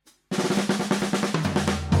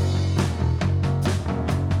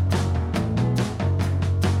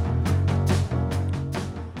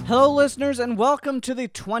Hello, listeners, and welcome to the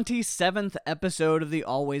 27th episode of the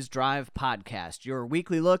AllWaysDrive podcast, your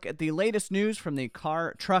weekly look at the latest news from the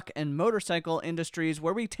car, truck, and motorcycle industries,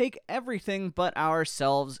 where we take everything but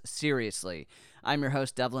ourselves seriously. I'm your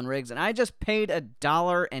host, Devlin Riggs, and I just paid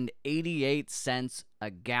 $1.88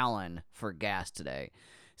 a gallon for gas today.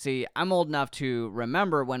 See, I'm old enough to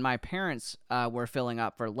remember when my parents were filling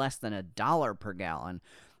up for less than $1 per gallon.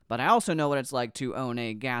 But I also know what it's like to own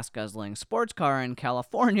a gas-guzzling sports car in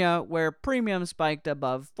California where premium spiked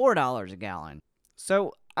above $4 a gallon.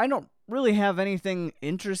 So I don't really have anything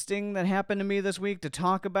interesting that happened to me this week to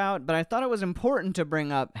talk about, but I thought it was important to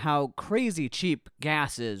bring up how crazy cheap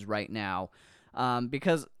gas is right now,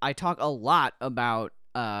 because I talk a lot about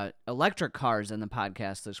electric cars in the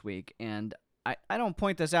podcast this week, and I don't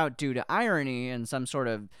point this out due to irony and some sort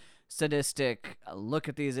of sadistic, look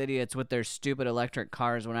at these idiots with their stupid electric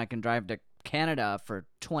cars when I can drive to Canada for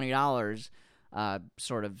 $20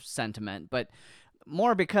 sort of sentiment, but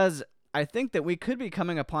more because I think that we could be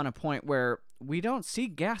coming upon a point where we don't see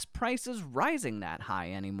gas prices rising that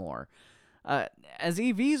high anymore. As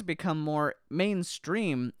EVs become more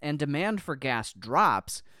mainstream and demand for gas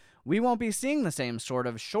drops, we won't be seeing the same sort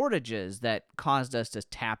of shortages that caused us to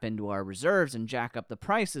tap into our reserves and jack up the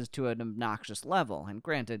prices to an obnoxious level. And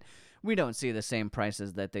granted, we don't see the same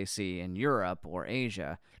prices that they see in Europe or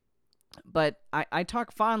Asia. But I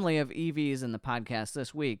talk fondly of EVs in the podcast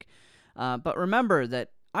this week. But remember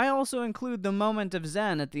that I also include the moment of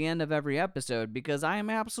zen at the end of every episode because I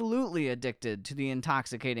am absolutely addicted to the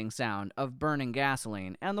intoxicating sound of burning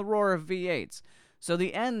gasoline and the roar of V8s. So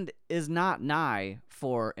the end is not nigh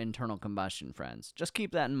for internal combustion, friends. Just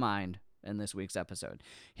keep that in mind in this week's episode.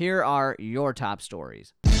 Here are your top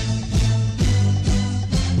stories.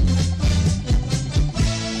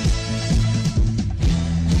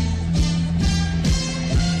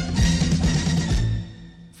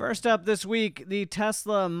 First up this week, the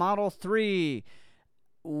Tesla Model 3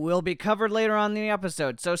 will be covered later on in the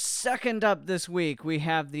episode. So second up this week, we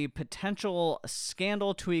have the potential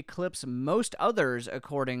scandal to eclipse most others,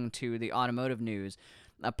 according to the automotive news.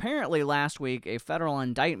 Apparently last week, a federal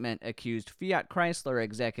indictment accused Fiat Chrysler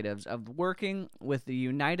executives of working with the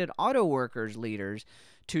United Auto Workers leaders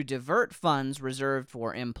to divert funds reserved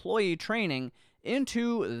for employee training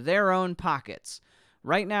into their own pockets.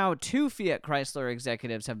 Right now, 2 Fiat Chrysler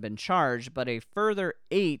executives have been charged, but a further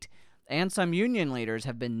 8 and some union leaders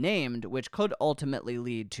have been named, which could ultimately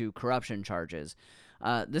lead to corruption charges.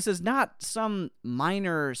 This is not some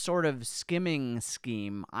minor sort of skimming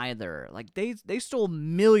scheme either. Like, they stole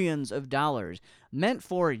millions of dollars meant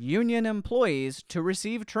for union employees to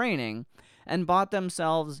receive training and bought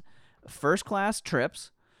themselves first-class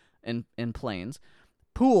trips in planes,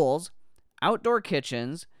 pools, outdoor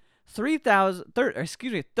kitchens,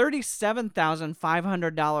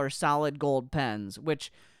 $37,500 solid gold pens,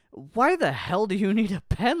 which, why the hell do you need a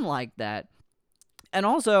pen like that? And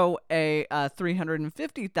also a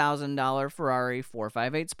 $350,000 Ferrari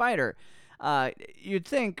 458 Spider. You'd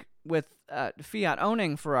think with Fiat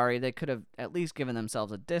owning Ferrari, they could have at least given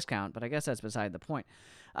themselves a discount, but I guess that's beside the point.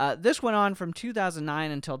 This went on from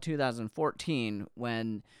 2009 until 2014,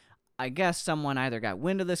 when I guess someone either got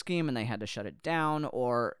wind of the scheme and they had to shut it down,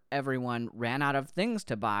 or everyone ran out of things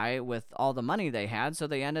to buy with all the money they had, so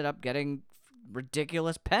they ended up getting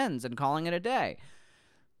ridiculous pens and calling it a day.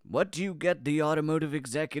 What do you get the automotive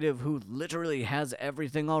executive who literally has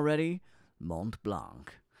everything already? Mont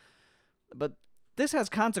Blanc. But this has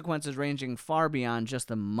consequences ranging far beyond just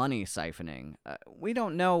the money siphoning. We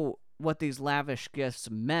don't know what these lavish gifts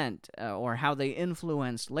meant or how they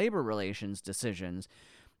influenced labor relations decisions.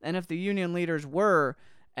 And if the union leaders were,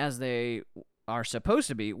 as they are supposed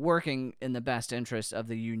to be, working in the best interests of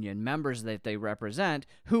the union members that they represent,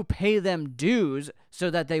 who pay them dues so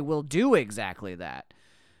that they will do exactly that.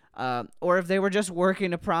 Or if they were just working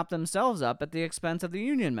to prop themselves up at the expense of the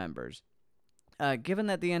union members. Given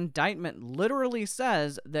that the indictment literally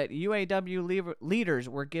says that UAW leaders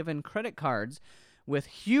were given credit cards with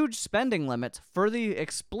huge spending limits for the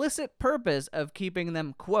explicit purpose of keeping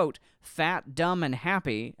them, quote, fat, dumb, and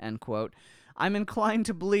happy, end quote, I'm inclined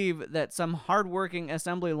to believe that some hardworking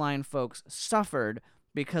assembly line folks suffered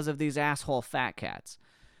because of these asshole fat cats.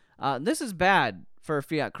 This is bad for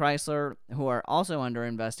Fiat Chrysler, who are also under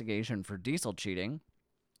investigation for diesel cheating,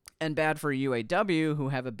 and bad for UAW, who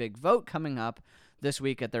have a big vote coming up this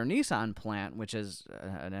week at their Nissan plant, which is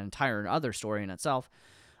an entire other story in itself.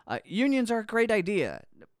 Unions are a great idea,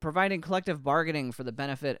 providing collective bargaining for the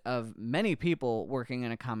benefit of many people working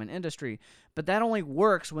in a common industry, but that only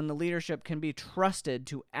works when the leadership can be trusted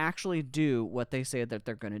to actually do what they say that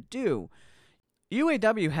they're going to do.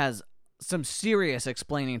 UAW has some serious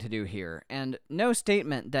explaining to do here, and no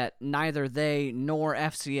statement that neither they nor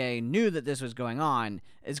FCA knew that this was going on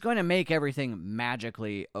is going to make everything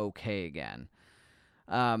magically okay again.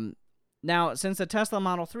 Now, since the Tesla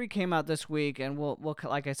Model 3 came out this week, and we'll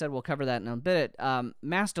like I said, we'll cover that in a bit,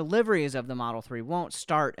 mass deliveries of the Model 3 won't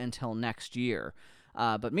start until next year.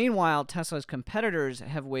 But meanwhile, Tesla's competitors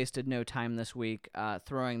have wasted no time this week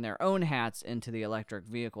throwing their own hats into the electric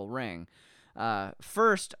vehicle ring.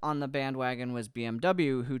 First on the bandwagon was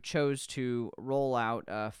BMW, who chose to roll out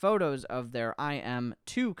photos of their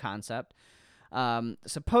iM2 concept.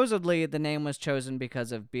 Supposedly, the name was chosen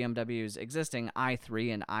because of BMW's existing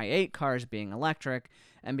i3 and i8 cars being electric,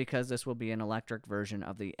 and because this will be an electric version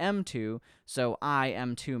of the M2, so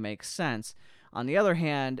iM2 makes sense. On the other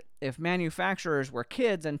hand, if manufacturers were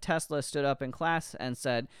kids and Tesla stood up in class and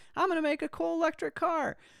said, "I'm going to make a cool electric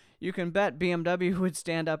car," you can bet BMW would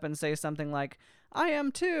stand up and say something like, "I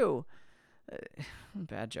am too."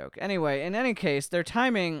 Bad joke. Anyway, in any case, their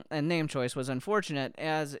timing and name choice was unfortunate,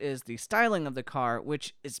 as is the styling of the car,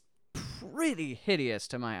 which is pretty hideous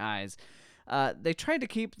to my eyes. They tried to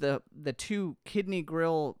keep the two kidney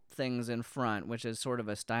grill things in front, which is sort of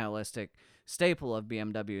a stylistic staple of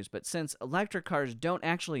BMWs, but since electric cars don't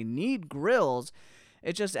actually need grills,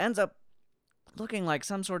 it just ends up looking like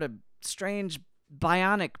some sort of strange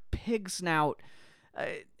bionic pig snout.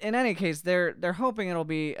 In any case, they're hoping it'll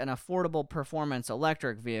be an affordable performance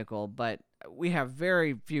electric vehicle, but we have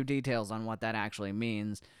very few details on what that actually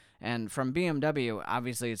means. And from BMW,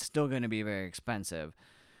 obviously, it's still going to be very expensive.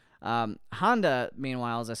 Honda,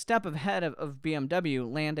 meanwhile, is a step ahead of BMW,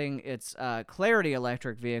 landing its Clarity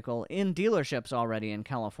electric vehicle in dealerships already in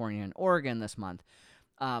California and Oregon this month.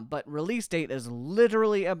 But release date is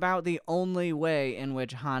literally about the only way in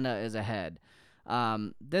which Honda is ahead.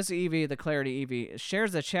 This EV, the Clarity EV,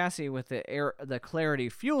 shares the chassis with the Clarity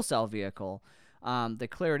fuel cell vehicle. The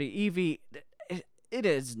Clarity EV, it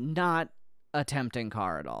is not a tempting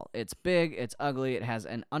car at all. It's big, it's ugly, it has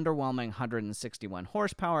an underwhelming 161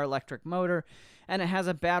 horsepower electric motor, and it has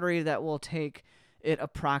a battery that will take it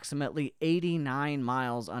approximately 89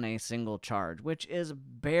 miles on a single charge, which is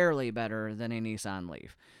barely better than a Nissan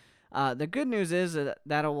Leaf. The good news is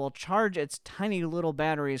that it will charge its tiny little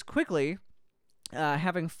batteries quickly,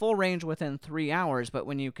 having full range within 3 hours, but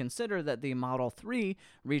when you consider that the Model 3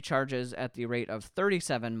 recharges at the rate of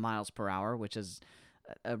 37 miles per hour, which is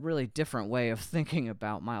a really different way of thinking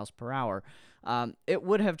about miles per hour, it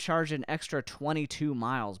would have charged an extra 22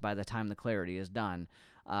 miles by the time the Clarity is done,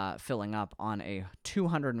 filling up on a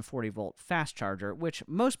 240-volt fast charger, which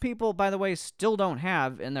most people, by the way, still don't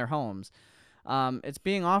have in their homes. It's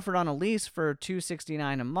being offered on a lease for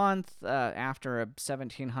 $269 a month after a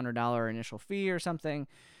 $1,700 initial fee or something,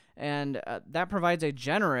 and that provides a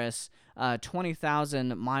generous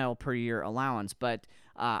 20,000 mile per year allowance. But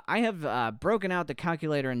I have broken out the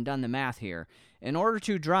calculator and done the math here. In order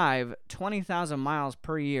to drive 20,000 miles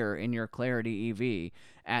per year in your Clarity EV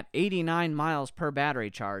at 89 miles per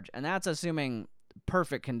battery charge, and that's assuming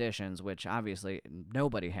perfect conditions, which obviously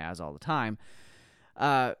nobody has all the time,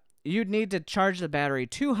 you'd need to charge the battery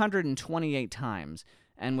 228 times,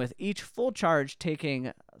 and with each full charge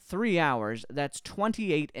taking 3 hours, that's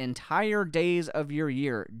 28 entire days of your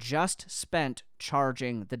year just spent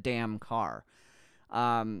charging the damn car.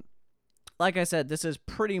 Like I said, this is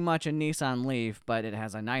pretty much a Nissan Leaf, but it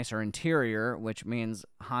has a nicer interior, which means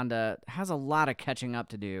Honda has a lot of catching up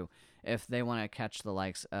to do if they want to catch the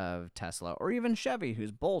likes of Tesla or even Chevy,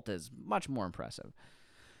 whose Bolt is much more impressive.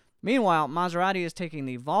 Meanwhile, Maserati is taking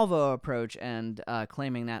the Volvo approach and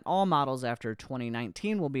claiming that all models after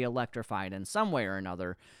 2019 will be electrified in some way or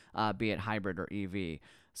another, be it hybrid or EV.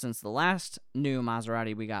 Since the last new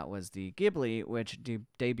Maserati we got was the Ghibli, which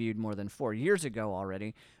debuted more than 4 years ago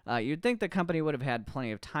already, you'd think the company would have had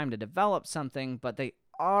plenty of time to develop something, but they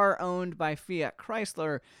are owned by Fiat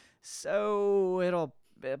Chrysler, so it'll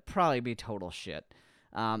probably be total shit.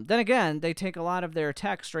 Then again, they take a lot of their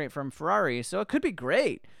tech straight from Ferrari, so it could be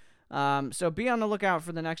great. So be on the lookout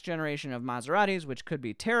for the next generation of Maseratis, which could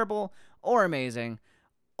be terrible or amazing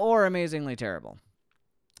or amazingly terrible.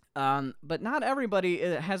 But not everybody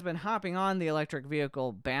has been hopping on the electric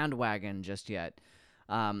vehicle bandwagon just yet.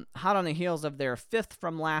 Hot on the heels of their fifth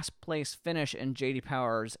from last place finish in J.D.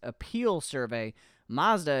 Power's appeal survey,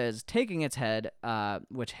 Mazda is taking its head,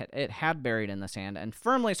 which it had buried in the sand, and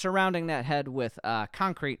firmly surrounding that head with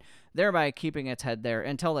concrete, thereby keeping its head there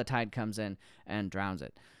until the tide comes in and drowns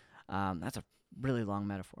it. That's a really long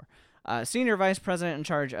metaphor. Senior Vice President in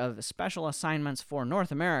charge of Special Assignments for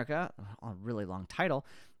North America, a really long title,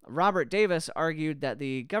 Robert Davis argued that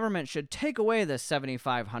the government should take away the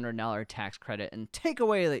 $7,500 tax credit and take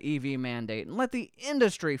away the EV mandate and let the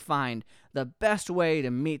industry find the best way to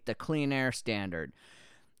meet the clean air standard.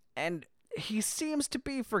 And he seems to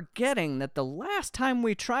be forgetting that the last time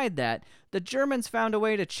we tried that, the Germans found a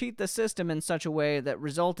way to cheat the system in such a way that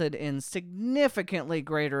resulted in significantly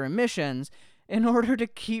greater emissions in order to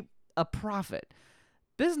keep a profit.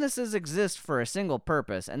 Businesses exist for a single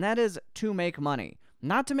purpose, and that is to make money.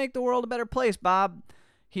 Not to make the world a better place, Bob.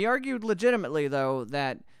 He argued legitimately, though,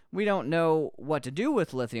 that we don't know what to do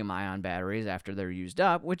with lithium-ion batteries after they're used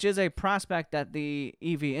up, which is a prospect that the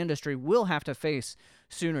EV industry will have to face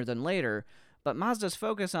sooner than later. But Mazda's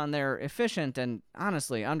focus on their efficient and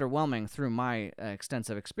honestly underwhelming, through my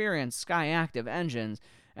extensive experience, Skyactiv engines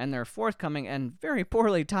and their forthcoming and very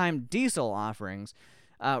poorly timed diesel offerings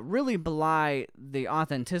really belie the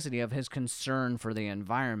authenticity of his concern for the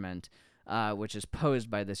environment, which is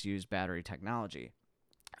posed by this used battery technology.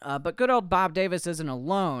 But good old Bob Davis isn't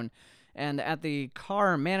alone, and at the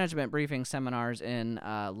car management briefing seminars in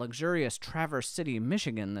luxurious Traverse City,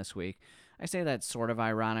 Michigan this week, I say that sort of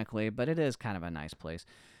ironically, but it is kind of a nice place.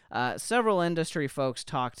 Several industry folks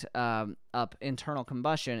talked up internal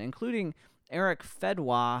combustion, including Eric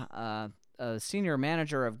Fedwa, a senior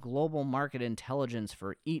manager of global market intelligence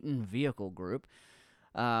for Eaton Vehicle Group,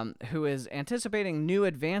 who is anticipating new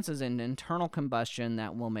advances in internal combustion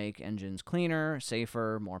that will make engines cleaner,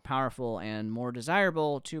 safer, more powerful, and more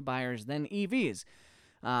desirable to buyers than EVs.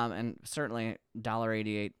 And certainly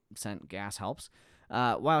 $1.88 gas helps.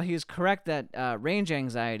 While he's correct that range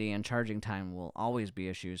anxiety and charging time will always be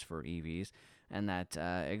issues for EVs, and that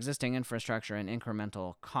existing infrastructure and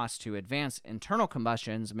incremental costs to advance internal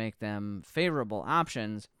combustions make them favorable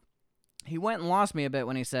options, he went and lost me a bit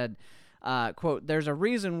when he said, quote, "There's a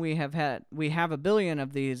reason we have a billion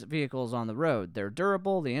of these vehicles on the road. They're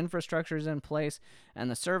durable, the infrastructure's in place, and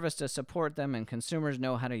the service to support them, and consumers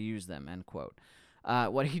know how to use them," end quote.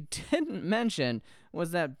 What he didn't mention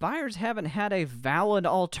was that buyers haven't had a valid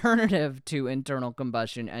alternative to internal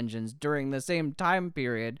combustion engines during the same time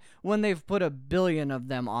period when they've put a billion of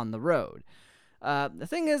them on the road. The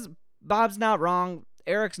thing is, Bob's not wrong.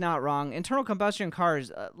 Eric's not wrong. Internal combustion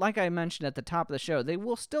cars, like I mentioned at the top of the show, they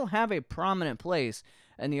will still have a prominent place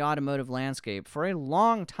in the automotive landscape for a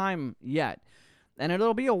long time yet. And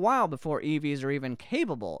it'll be a while before EVs are even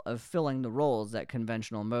capable of filling the roles that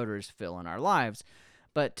conventional motors fill in our lives.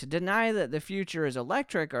 But to deny that the future is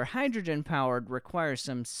electric or hydrogen-powered requires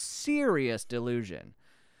some serious delusion.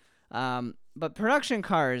 But production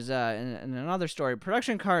cars, in another story,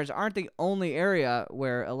 production cars aren't the only area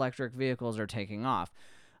where electric vehicles are taking off.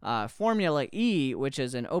 Formula E, which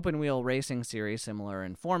is an open-wheel racing series similar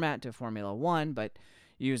in format to Formula One, but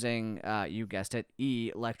using, you guessed it,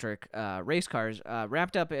 electric race cars,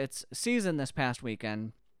 wrapped up its season this past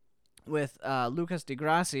weekend with Lucas Di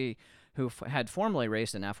Grassi, who had formerly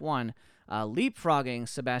raced in F1, leapfrogging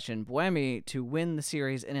Sebastian Buemi to win the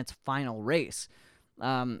series in its final race.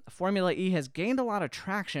 Formula E has gained a lot of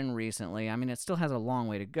traction recently. I mean, it still has a long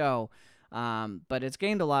way to go, but it's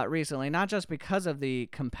gained a lot recently, not just because of the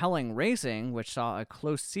compelling racing, which saw a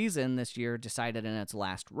close season this year decided in its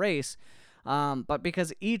last race, but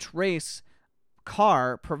because each race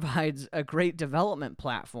car provides a great development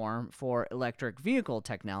platform for electric vehicle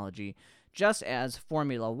technology, just as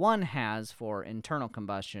Formula One has for internal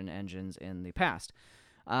combustion engines in the past.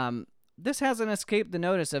 This hasn't escaped the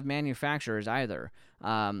notice of manufacturers either.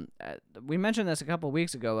 We mentioned this a couple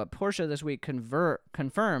weeks ago, but Porsche this week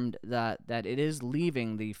confirmed that it is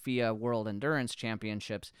leaving the FIA World Endurance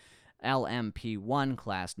Championships LMP1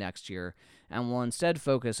 class next year and will instead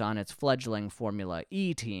focus on its fledgling Formula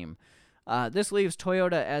E team. This leaves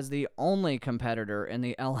Toyota as the only competitor in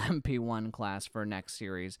the LMP1 class for next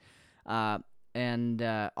series, and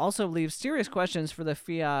also leaves serious questions for the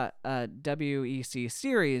Fiat WEC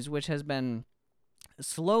series, which has been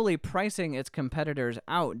slowly pricing its competitors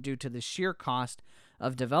out due to the sheer cost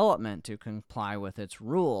of development to comply with its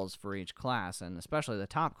rules for each class, and especially the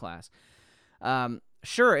top class.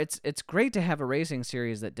 Sure, it's great to have a racing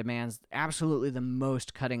series that demands absolutely the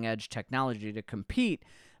most cutting-edge technology to compete,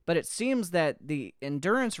 but it seems that the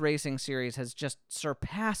endurance racing series has just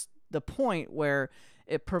surpassed the point where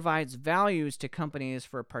it provides values to companies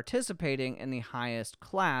for participating in the highest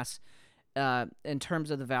class in terms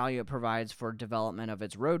of the value it provides for development of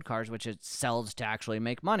its road cars, which it sells to actually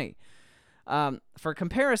make money. For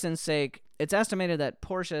comparison's sake, it's estimated that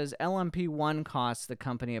Porsche's LMP1 costs the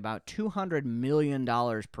company about $200 million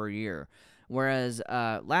per year, whereas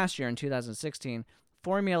last year in 2016,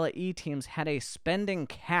 Formula E teams had a spending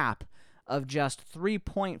cap of just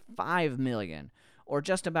 $3.5 million, or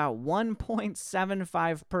just about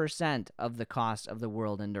 1.75% of the cost of the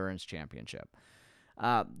World Endurance Championship.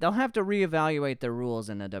 They'll have to reevaluate the rules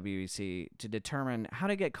in the WEC to determine how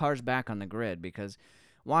to get cars back on the grid, because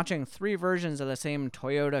watching 3 versions of the same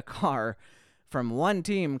Toyota car from one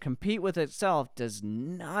team compete with itself does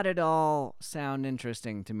not at all sound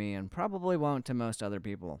interesting to me, and probably won't to most other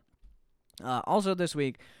people. Also this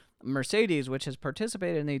week, Mercedes, which has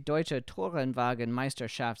participated in the Deutsche Tourenwagen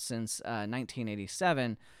Meisterschaft since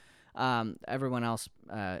 1987, everyone else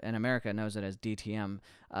in America knows it as DTM,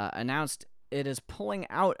 announced it is pulling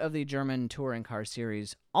out of the German touring car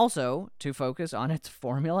series, also to focus on its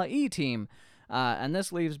Formula E team. And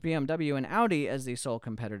this leaves BMW and Audi as the sole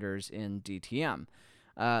competitors in DTM.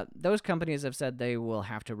 Those companies have said they will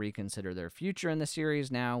have to reconsider their future in the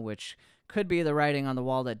series now, which could be the writing on the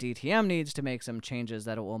wall that DTM needs to make some changes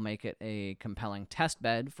that will make it a compelling test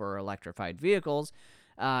bed for electrified vehicles,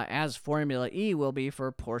 as Formula E will be for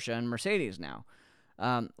Porsche and Mercedes now.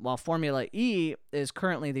 While Formula E is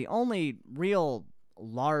currently the only real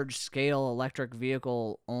large-scale electric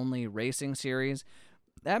vehicle-only racing series,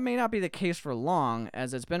 that may not be the case for long,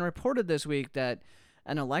 as it's been reported this week that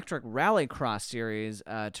an electric rallycross series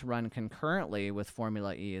to run concurrently with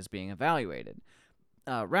Formula E is being evaluated.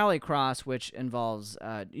 Rallycross, which involves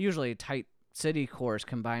usually tight city course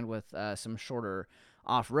combined with some shorter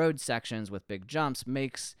off-road sections with big jumps,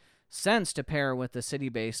 makes sense to pair with the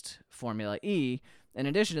city-based Formula E, in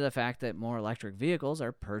addition to the fact that more electric vehicles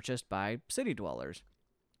are purchased by city dwellers.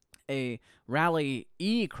 A Rally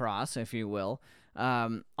E-Cross, if you will,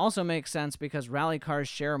 also makes sense because rally cars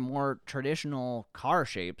share more traditional car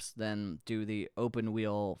shapes than do the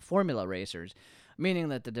open-wheel formula racers, meaning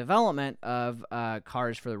that the development of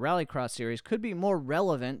cars for the Rallycross series could be more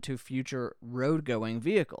relevant to future road-going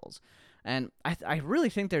vehicles. And I really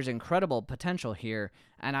think there's incredible potential here,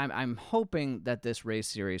 and I'm hoping that this race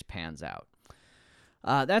series pans out.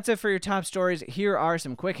 That's it for your top stories. Here are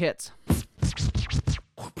some quick hits.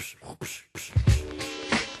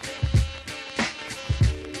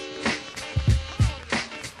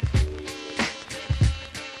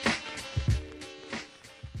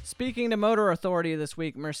 Speaking to Motor Authority this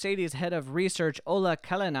week, Mercedes head of research Ola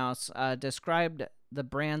Kalinaus described the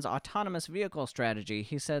brand's autonomous vehicle strategy.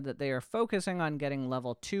 He said that they are focusing on getting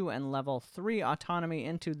Level 2 and Level 3 autonomy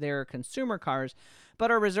into their consumer cars,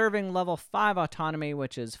 but are reserving Level 5 autonomy,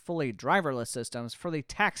 which is fully driverless systems, for the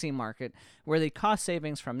taxi market, where the cost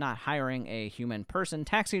savings from not hiring a human person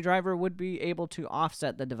taxi driver would be able to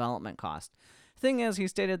offset the development cost. Thing is, he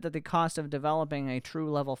stated that the cost of developing a true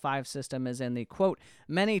Level 5 system is in the, quote,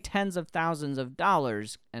 many tens of thousands of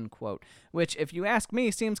dollars, end quote, which, if you ask me,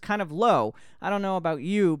 seems kind of low. I don't know about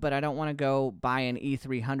you, but I don't want to go buy an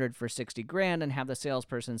E300 for $60,000 and have the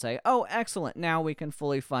salesperson say, oh, excellent, now we can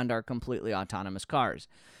fully fund our completely autonomous cars.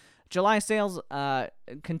 July sales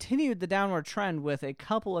continued the downward trend with a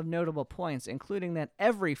couple of notable points, including that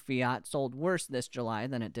every Fiat sold worse this July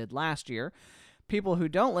than it did last year. People who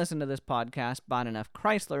don't listen to this podcast bought enough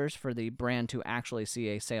Chryslers for the brand to actually see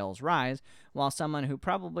a sales rise, while someone who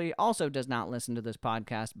probably also does not listen to this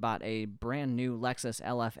podcast bought a brand new Lexus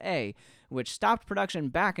LFA, which stopped production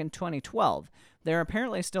back in 2012. There are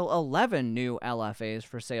apparently still 11 new LFAs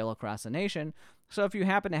for sale across the nation, so if you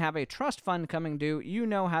happen to have a trust fund coming due, you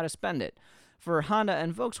know how to spend it. For Honda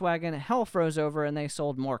and Volkswagen, hell froze over and they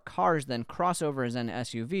sold more cars than crossovers and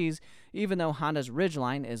SUVs, even though Honda's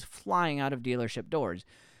Ridgeline is flying out of dealership doors.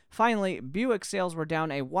 Finally, Buick sales were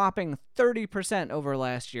down a whopping 30% over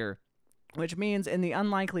last year, which means in the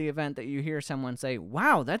unlikely event that you hear someone say,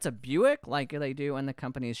 wow, that's a Buick, like they do in the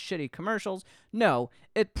company's shitty commercials, no,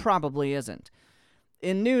 it probably isn't.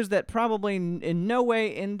 In news that probably in no way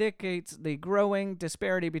indicates the growing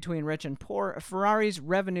disparity between rich and poor, Ferrari's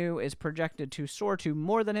revenue is projected to soar to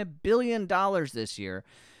more than $1 billion this year.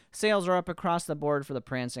 Sales are up across the board for the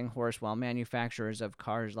prancing horse, while manufacturers of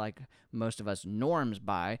cars like most of us norms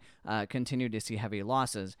buy continue to see heavy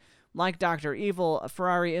losses. Like Dr. Evil,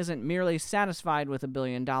 Ferrari isn't merely satisfied with $1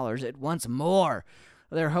 billion, it wants more.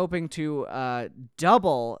 They're hoping to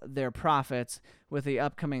double their profits with the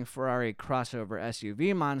upcoming Ferrari crossover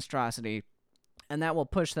SUV monstrosity, and that will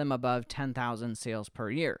push them above 10,000 sales per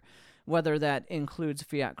year. Whether that includes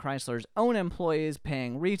Fiat Chrysler's own employees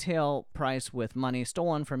paying retail price with money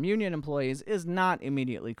stolen from union employees is not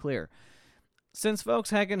immediately clear. Since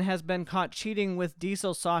Volkswagen has been caught cheating with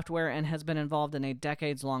diesel software and has been involved in a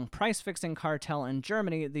decades-long price-fixing cartel in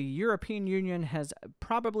Germany, the European Union has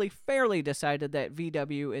probably fairly decided that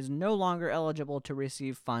VW is no longer eligible to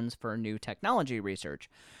receive funds for new technology research.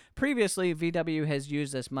 Previously, VW has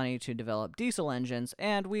used this money to develop diesel engines,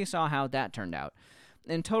 and we saw how that turned out.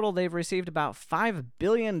 In total, they've received about $5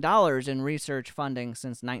 billion in research funding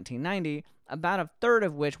since 1990, about a third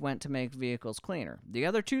of which went to make vehicles cleaner. The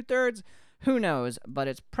other two-thirds, who knows, but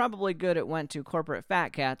it's probably good it went to corporate fat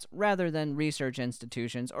cats rather than research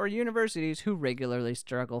institutions or universities who regularly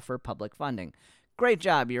struggle for public funding. Great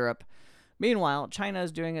job, Europe. Meanwhile, China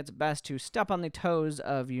is doing its best to step on the toes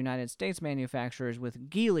of United States manufacturers, with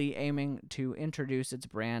Geely aiming to introduce its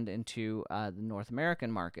brand into the North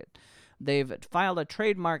American market. They've filed a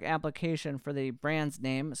trademark application for the brand's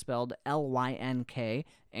name, spelled Lynk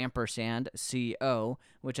 &Co,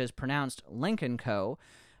 which is pronounced Lynk Co.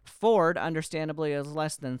 Ford, understandably, is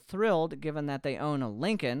less than thrilled given that they own a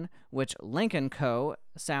Lincoln, which Lynk Co.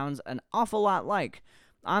 sounds an awful lot like.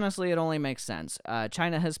 Honestly, it only makes sense.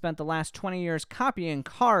 China has spent the last 20 years copying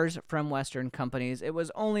cars from Western companies. It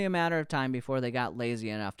was only a matter of time before they got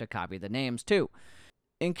lazy enough to copy the names, too.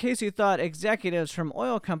 In case you thought executives from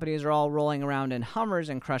oil companies are all rolling around in Hummers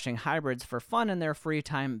and crushing hybrids for fun in their free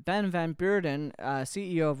time, Ben van Beurden,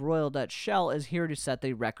 CEO of Royal Dutch Shell, is here to set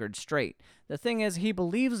the record straight. The thing is, he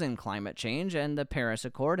believes in climate change and the Paris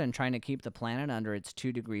Accord and trying to keep the planet under its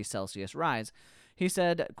 2 degrees Celsius rise. He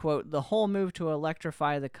said, quote, "The whole move to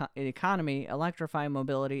electrify the economy, electrify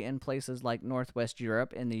mobility in places like Northwest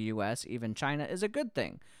Europe, in the U.S., even China, is a good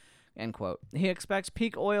thing." End quote. He expects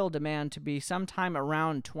peak oil demand to be sometime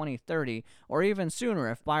around 2030, or even sooner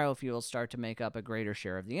if biofuels start to make up a greater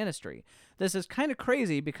share of the industry. This is kind of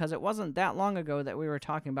crazy because it wasn't that long ago that we were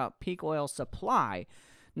talking about peak oil supply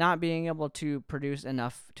not being able to produce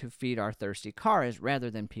enough to feed our thirsty cars rather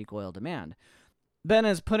than peak oil demand. Ben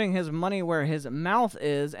is putting his money where his mouth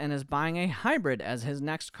is and is buying a hybrid as his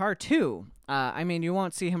next car, too. You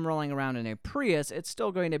won't see him rolling around in a Prius. It's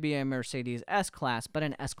still going to be a Mercedes S-Class, but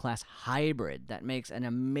an S-Class hybrid that makes an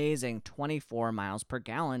amazing 24 miles per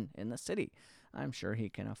gallon in the city. I'm sure he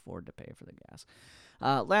can afford to pay for the gas.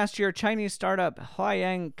 Last year, Chinese startup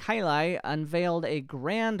Huayang Kailai unveiled a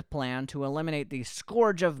grand plan to eliminate the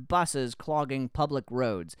scourge of buses clogging public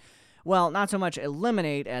roads. Well, not so much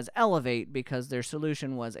eliminate as elevate, because their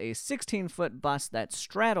solution was a 16-foot bus that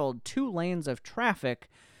straddled 2 lanes of traffic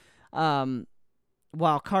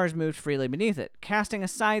while cars moved freely beneath it. Casting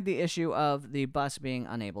aside the issue of the bus being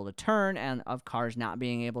unable to turn and of cars not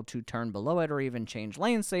being able to turn below it or even change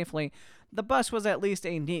lanes safely, the bus was at least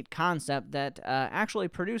a neat concept that actually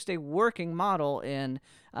produced a working model in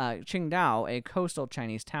Qingdao, a coastal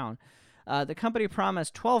Chinese town. The company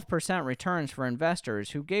promised 12% returns for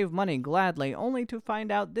investors who gave money gladly, only to find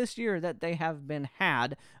out this year that they have been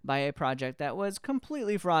had by a project that was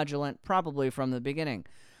completely fraudulent, probably from the beginning.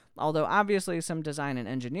 Although obviously some design and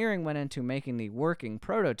engineering went into making the working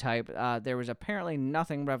prototype, there was apparently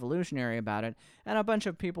nothing revolutionary about it, and a bunch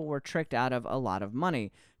of people were tricked out of a lot of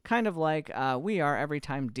money, kind of like we are every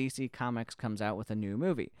time DC Comics comes out with a new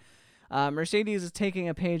movie. Mercedes is taking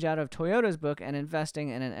a page out of Toyota's book and investing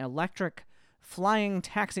in an electric flying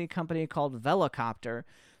taxi company called Velocopter.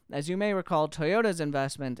 As you may recall, Toyota's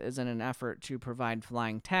investment is in an effort to provide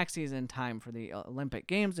flying taxis in time for the Olympic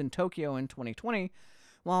Games in Tokyo in 2020.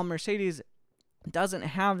 While Mercedes doesn't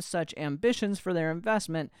have such ambitions for their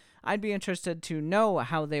investment, I'd be interested to know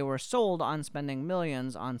how they were sold on spending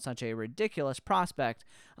millions on such a ridiculous prospect,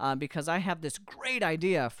 because I have this great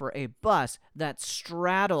idea for a bus that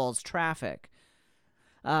straddles traffic.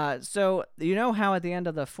 So, you know how at the end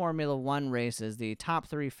of the Formula One races, the top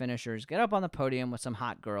 3 finishers get up on the podium with some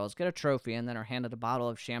hot girls, get a trophy, and then are handed a bottle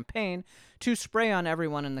of champagne to spray on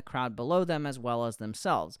everyone in the crowd below them as well as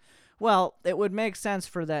themselves. Well, it would make sense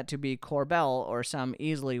for that to be Corbel or some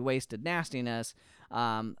easily wasted nastiness,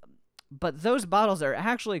 but those bottles are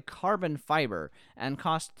actually carbon fiber and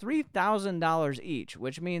cost $3,000 each,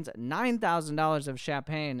 which means $9,000 of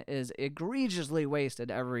champagne is egregiously wasted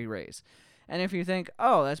every race. And if you think,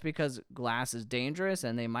 oh, that's because glass is dangerous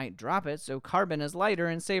and they might drop it, so carbon is lighter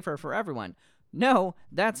and safer for everyone. No,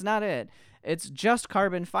 that's not it. It's just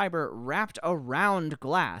carbon fiber wrapped around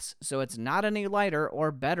glass, so it's not any lighter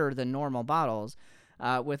or better than normal bottles.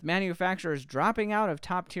 With manufacturers dropping out of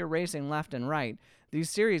top-tier racing left and right, these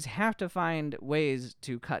series have to find ways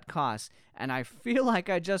to cut costs, and I feel like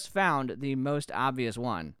I just found the most obvious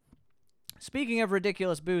one. Speaking of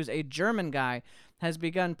ridiculous booze, a German guy has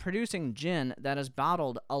begun producing gin that is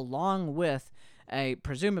bottled along with a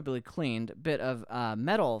presumably cleaned bit of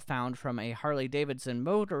metal found from a Harley-Davidson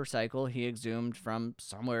motorcycle he exhumed from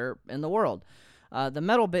somewhere in the world. The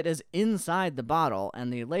metal bit is inside the bottle,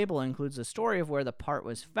 and the label includes a story of where the part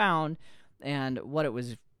was found and what it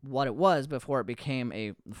was before it became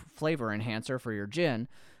a flavor enhancer for your gin.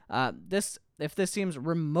 If this seems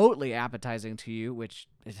remotely appetizing to you, which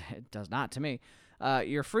it does not to me,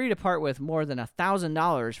 You're free to part with more than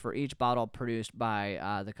 $1,000 for each bottle produced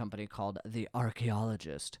by the company called The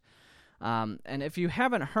Archaeologist. And if you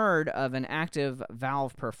haven't heard of an active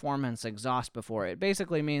valve performance exhaust before, it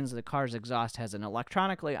basically means the car's exhaust has an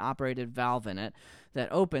electronically operated valve in it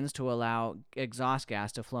that opens to allow exhaust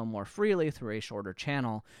gas to flow more freely through a shorter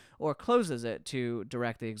channel, or closes it to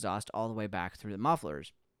direct the exhaust all the way back through the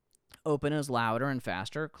mufflers. Open is louder and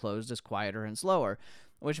faster, closed is quieter and slower,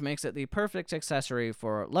 which makes it the perfect accessory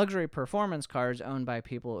for luxury performance cars owned by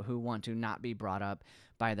people who want to not be brought up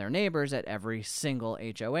by their neighbors at every single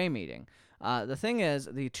HOA meeting. The thing is,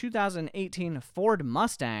 the 2018 Ford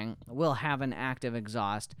Mustang will have an active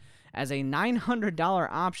exhaust as a $900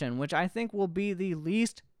 option, which I think will be the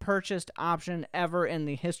least purchased option ever in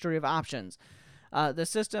the history of options. The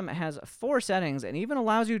system has 4 settings and even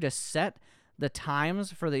allows you to set the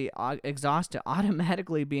times for the exhaust to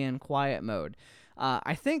automatically be in quiet mode.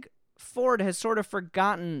 I think Ford has sort of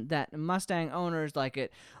forgotten that Mustang owners like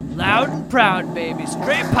it loud and proud, baby.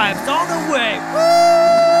 Straight pipes all the way.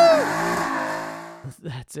 Woo!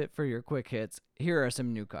 That's it for your quick hits. Here are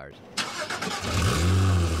some new cars.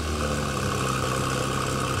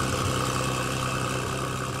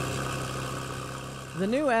 The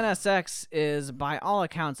new NSX is, by all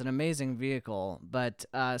accounts, an amazing vehicle, but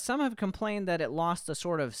some have complained that it lost the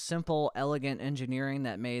sort of simple, elegant engineering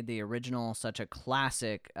that made the original such a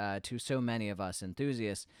classic to so many of us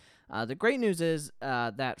enthusiasts. The great news is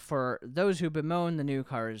that for those who bemoan the new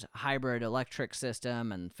car's hybrid electric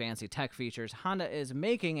system and fancy tech features, Honda is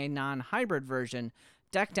making a non-hybrid version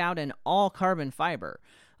decked out in all carbon fiber.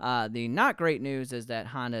 The not great news is that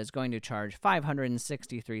Honda is going to charge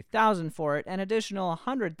 $563,000 for it, an additional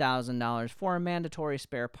 $100,000 for a mandatory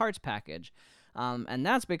spare parts package. And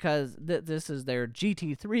that's because this is their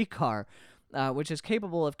GT3 car, which is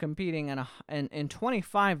capable of competing in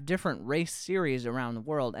 25 different race series around the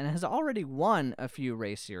world, and has already won a few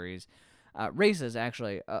races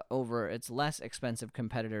over its less expensive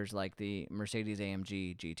competitors like the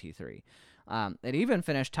Mercedes-AMG GT3. It even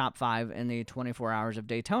finished top 5 in the 24 Hours of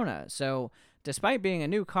Daytona. So, despite being a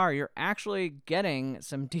new car, you're actually getting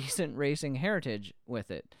some decent racing heritage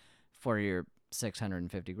with it for your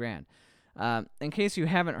 $650,000. In case you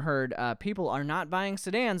haven't heard, people are not buying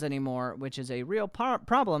sedans anymore, which is a real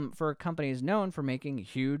problem for companies known for making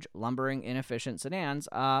huge, lumbering, inefficient sedans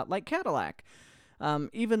like Cadillac.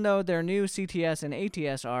 Even though their new CTS and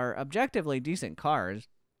ATS are objectively decent cars,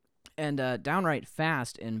 and downright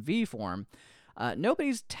fast in V form,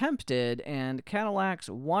 nobody's tempted, and Cadillac's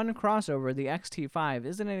one crossover, the XT5,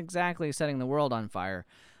 isn't exactly setting the world on fire.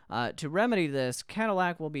 To remedy this,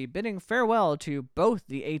 Cadillac will be bidding farewell to both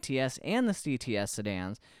the ATS and the CTS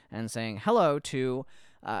sedans and saying hello to,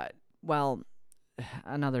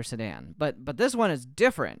 another sedan. But this one is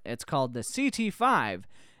different. It's called the CT5,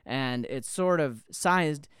 and it's sort of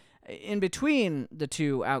sized in between the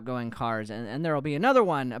two outgoing cars, and there will be another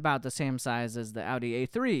one about the same size as the Audi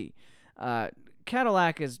A3.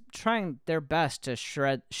 Cadillac is trying their best to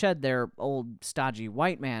shed their old stodgy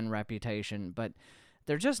white man reputation, but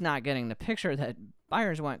they're just not getting the picture that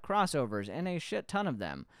buyers want crossovers, and a shit ton of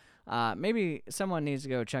them. Maybe someone needs to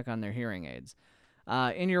go check on their hearing aids.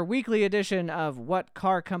 In your weekly edition of What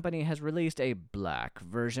Car Company Has Released a Black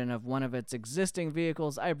Version of One of Its Existing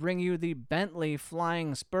Vehicles, I bring you the Bentley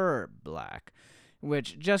Flying Spur Black,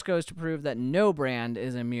 which just goes to prove that no brand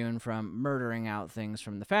is immune from murdering out things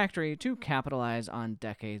from the factory to capitalize on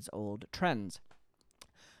decades-old trends.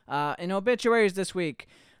 In obituaries this week,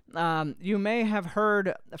 you may have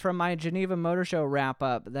heard from my Geneva Motor Show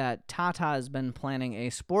wrap-up that Tata has been planning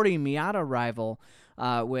a sporty Miata rival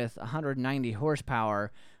with 190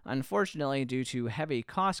 horsepower. Unfortunately, due to heavy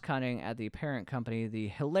cost-cutting at the parent company, the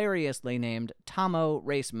hilariously named Tamo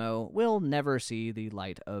Racemo will never see the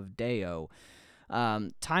light of day.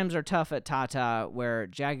 Times are tough at Tata, where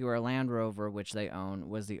Jaguar Land Rover, which they own,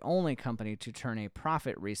 was the only company to turn a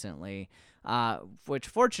profit recently, which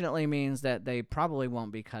fortunately means that they probably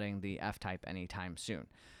won't be cutting the F-Type anytime soon.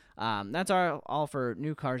 That's all for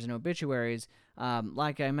new cars and obituaries.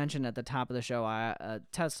 Like I mentioned at the top of the show,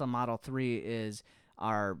 Tesla Model 3 is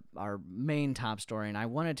our main top story, and I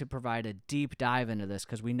wanted to provide a deep dive into this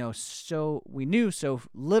because we knew so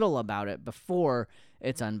little about it before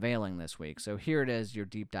its unveiling this week. So here it is, your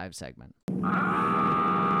deep dive segment.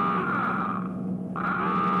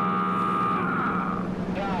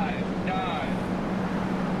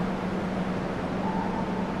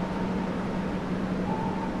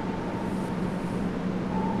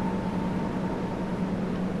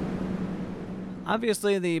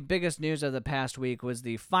 Obviously, the biggest news of the past week was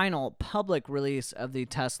the final public release of the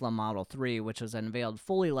Tesla Model 3, which was unveiled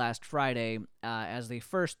fully last Friday as the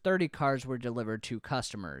first 30 cars were delivered to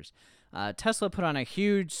customers. Tesla put on a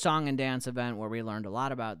huge song and dance event where we learned a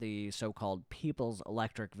lot about the so-called People's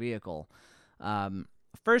Electric Vehicle.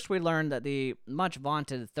 First, we learned that the much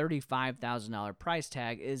vaunted $35,000 price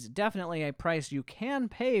tag is definitely a price you can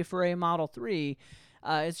pay for a Model 3.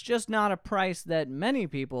 It's just not a price that many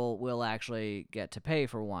people will actually get to pay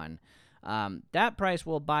for one. That price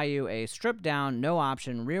will buy you a stripped-down,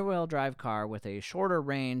 no-option rear-wheel drive car with a shorter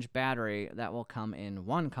range battery that will come in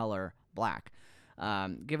one color, black.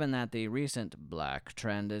 Given that the recent black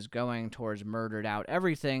trend is going towards murdered out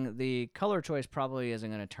everything, the color choice probably isn't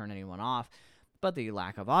going to turn anyone off, but the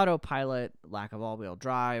lack of autopilot, lack of all-wheel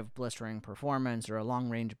drive, blistering performance, or a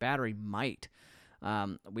long-range battery might.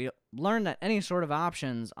 We learned that any sort of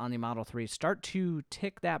options on the Model 3 start to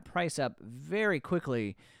tick that price up very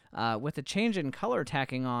quickly, with a change in color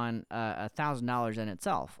tacking on $1,000 in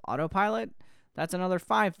itself. Autopilot, that's another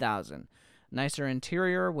 $5,000. Nicer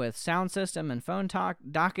interior with sound system and phone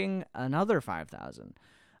docking, another $5,000.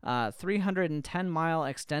 310-mile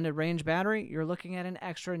extended range battery, you're looking at an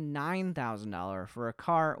extra $9,000 for a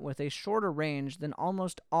car with a shorter range than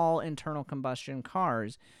almost all internal combustion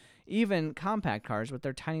cars, even compact cars with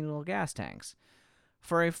their tiny little gas tanks.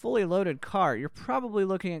 For a fully loaded car, you're probably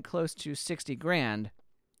looking at close to $60,000,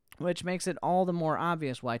 which makes it all the more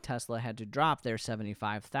obvious why Tesla had to drop their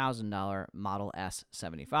 $75,000 Model S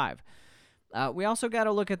 75. We also got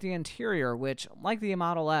to look at the interior, which, like the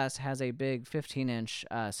Model S, has a big 15-inch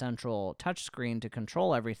central touchscreen to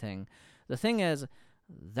control everything. The thing is,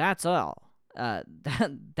 that's all.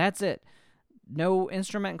 That's it. No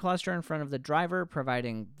instrument cluster in front of the driver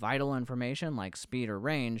providing vital information like speed or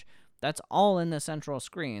range. That's all in the central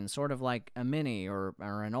screen, sort of like a Mini or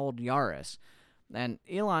an old Yaris. And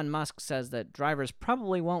Elon Musk says that drivers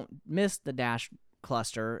probably won't miss the dash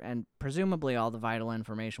cluster, and presumably all the vital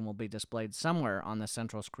information will be displayed somewhere on the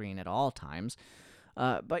central screen at all times.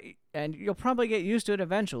 And you'll probably get used to it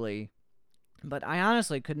eventually. But I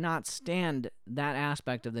honestly could not stand that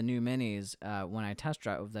aspect of the new Minis when I test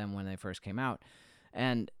drove them when they first came out.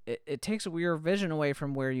 And it takes your vision away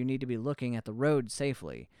from where you need to be looking at the road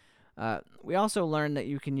safely. We also learned that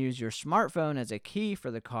you can use your smartphone as a key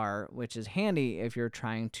for the car, which is handy if you're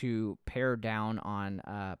trying to pare down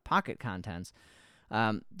on pocket contents.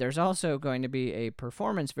 There's also going to be a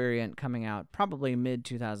performance variant coming out probably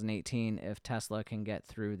mid-2018 if Tesla can get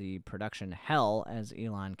through the production hell, as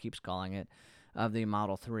Elon keeps calling it, of the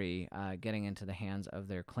Model 3, getting into the hands of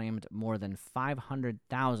their claimed more than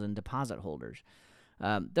 500,000 deposit holders.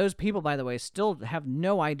 Those people, by the way, still have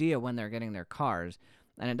no idea when they're getting their cars,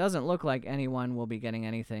 and it doesn't look like anyone will be getting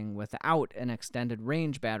anything without an extended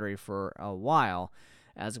range battery for a while,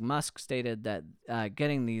 as Musk stated that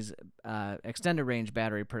getting these extended range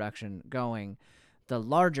battery production going, the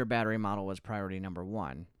larger battery model was priority number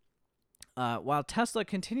one. While Tesla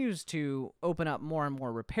continues to open up more and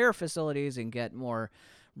more repair facilities and get more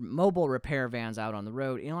mobile repair vans out on the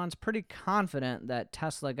road, Elon's pretty confident that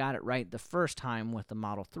Tesla got it right the first time with the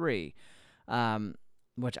Model 3,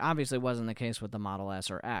 which obviously wasn't the case with the Model S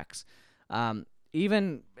or X. He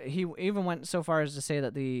even went so far as to say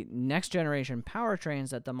that the next generation powertrains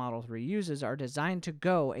that the Model 3 uses are designed to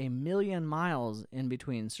go 1 million miles in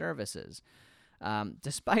between services.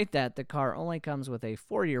 Despite that, the car only comes with a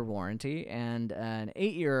 4-year warranty, and an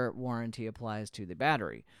 8-year warranty applies to the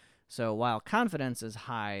battery. So while confidence is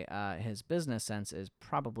high, his business sense is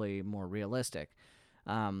probably more realistic.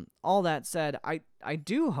 All that said, I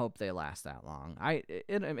do hope they last that long.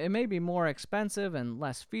 It may be more expensive and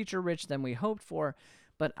less feature-rich than we hoped for,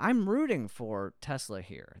 but I'm rooting for Tesla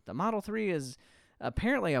here. The Model 3 is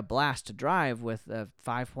apparently a blast to drive with a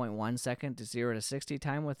 5.1 second to 0 to 60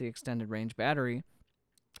 time with the extended range battery,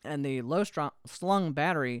 and the low-slung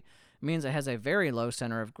battery means it has a very low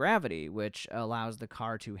center of gravity, which allows the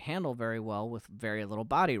car to handle very well with very little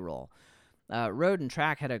body roll. Road and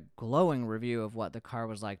Track had a glowing review of what the car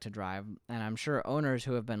was like to drive, and I'm sure owners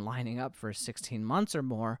who have been lining up for 16 months or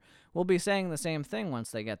more will be saying the same thing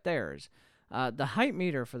once they get theirs. The height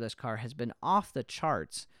meter for this car has been off the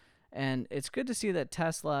charts, and it's good to see that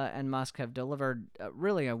Tesla and Musk have delivered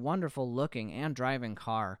really a wonderful looking and driving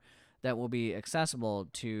car that will be accessible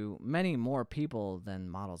to many more people than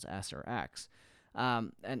Models S or X.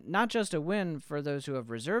 And not just a win for those who have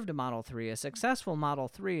reserved a Model 3, a successful Model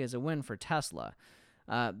 3 is a win for Tesla.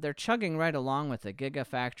 They're chugging right along with the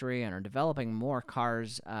Gigafactory and are developing more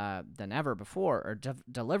cars than ever before, or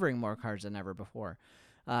delivering more cars than ever before.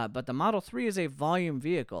 But the Model 3 is a volume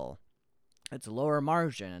vehicle. It's lower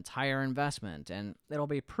margin, it's higher investment, and it'll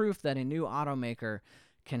be proof that a new automaker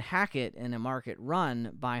can hack it in a market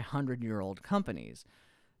run by 100-year-old companies.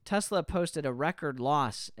 Tesla posted a record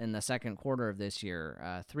loss in the second quarter of this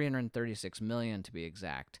year, $336 million to be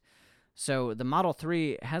exact. So the Model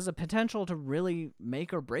 3 has the potential to really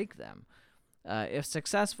make or break them. If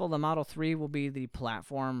successful, the Model 3 will be the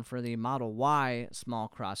platform for the Model Y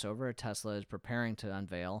small crossover Tesla is preparing to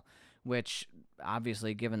unveil, which,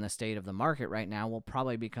 obviously, given the state of the market right now, will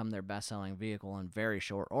probably become their best-selling vehicle in very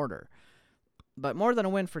short order. But more than a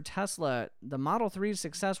win for Tesla, the Model 3's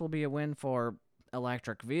success will be a win for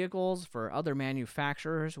electric vehicles, for other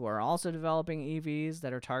manufacturers who are also developing EVs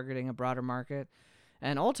that are targeting a broader market,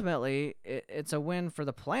 and ultimately, it's a win for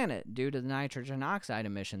the planet due to the nitrogen oxide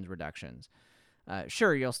emissions reductions.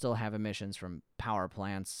 Sure, you'll still have emissions from power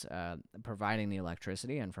plants providing the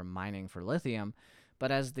electricity and from mining for lithium,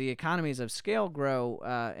 but as the economies of scale grow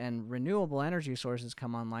and renewable energy sources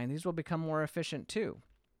come online, these will become more efficient too,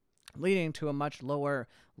 leading to a much lower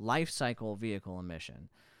life cycle vehicle emission.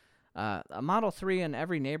 A Model 3 in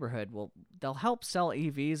every neighborhood they'll help sell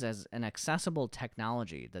EVs as an accessible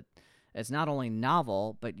technology that is not only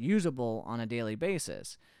novel but usable on a daily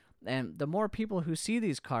basis. And the more people who see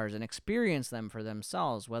these cars and experience them for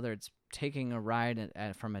themselves, whether it's taking a ride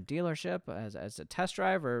from a dealership as a test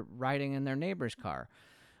drive or riding in their neighbor's car,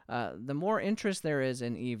 the more interest there is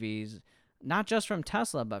in EVs, not just from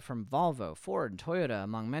Tesla, but from Volvo, Ford, Toyota,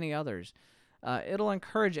 among many others. It'll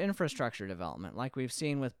encourage infrastructure development, like we've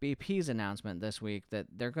seen with BP's announcement this week that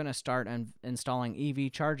they're going to start installing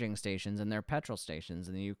EV charging stations in their petrol stations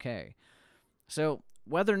in the UK. So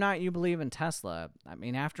whether or not you believe in Tesla, I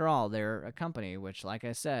mean, after all, they're a company which, like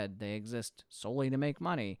I said, they exist solely to make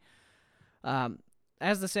money.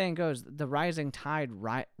 As the saying goes, the rising tide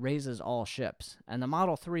raises all ships, and the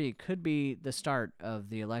Model 3 could be the start of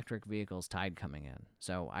the electric vehicles tide coming in.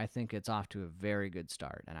 So I think it's off to a very good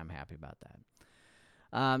start, and I'm happy about that.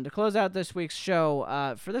 To close out this week's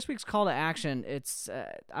show, for this week's call to action,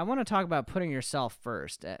 I want to talk about putting yourself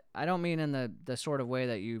first. I don't mean in the sort of way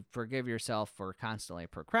that you forgive yourself for constantly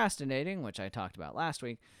procrastinating, which I talked about last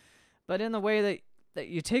week, but in the way that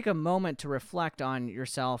you take a moment to reflect on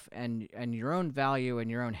yourself and your own value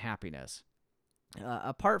and your own happiness.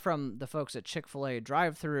 Apart from the folks at Chick-fil-A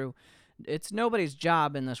drive-thru, it's nobody's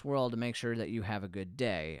job in this world to make sure that you have a good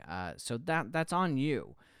day. So that's on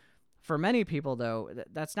you. For many people, though,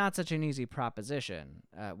 that's not such an easy proposition.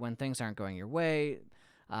 When things aren't going your way,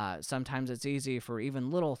 sometimes it's easy for even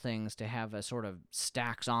little things to have a sort of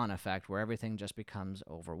stacks-on effect where everything just becomes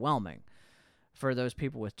overwhelming. For those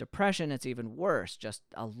people with depression, it's even worse, just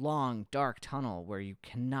a long, dark tunnel where you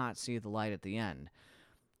cannot see the light at the end.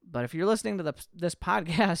 But if you're listening to this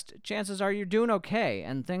podcast, chances are you're doing okay,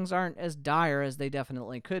 and things aren't as dire as they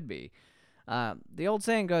definitely could be. The old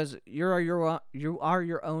saying goes, you are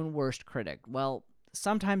your own worst critic. Well,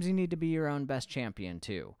 sometimes you need to be your own best champion,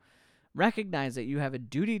 too. Recognize that you have a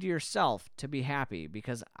duty to yourself to be happy,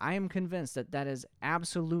 because I am convinced that is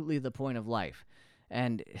absolutely the point of life.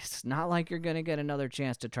 And it's not like you're going to get another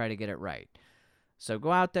chance to try to get it right. So go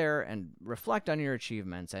out there and reflect on your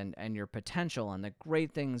achievements and your potential and the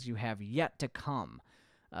great things you have yet to come.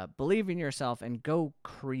 Believe in yourself and go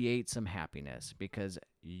create some happiness because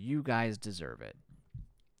you guys deserve it.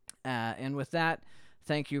 And with that,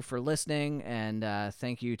 thank you for listening, and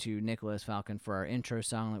thank you to Nicholas Falcon for our intro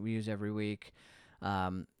song that we use every week.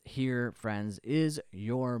 Here, friends, is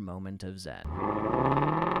your moment of Zen.